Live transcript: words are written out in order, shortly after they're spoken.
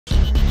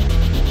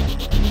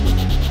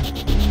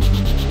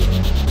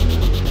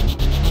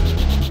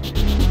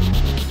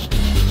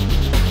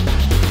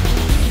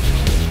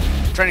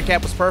training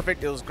camp was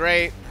perfect. It was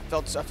great.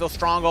 I feel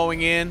strong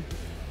going in.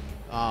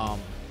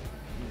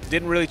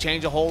 Didn't really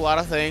change a whole lot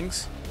of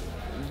things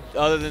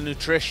other than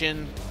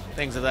nutrition,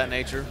 things of that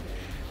nature.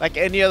 Like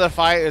any other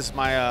fight, is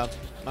my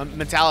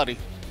mentality,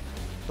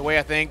 the way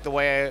I think, the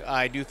way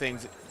I do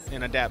things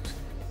and adapt.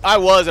 I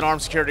was an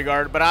armed security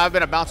guard, but I've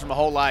been a bouncer my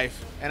whole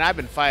life, and I've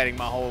been fighting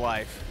my whole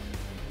life.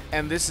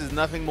 And this is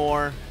nothing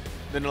more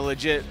than a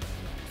legit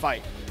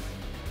fight.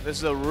 This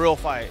is a real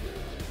fight.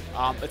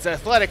 It's an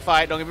athletic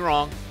fight, don't get me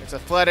wrong. It's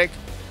athletic,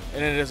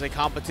 and it is a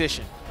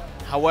competition.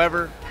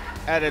 However,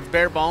 at its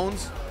bare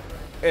bones,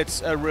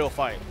 it's a real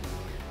fight.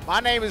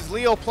 My name is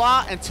Leo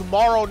Pla, and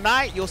tomorrow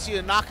night you'll see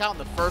a knockout in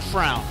the first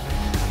round.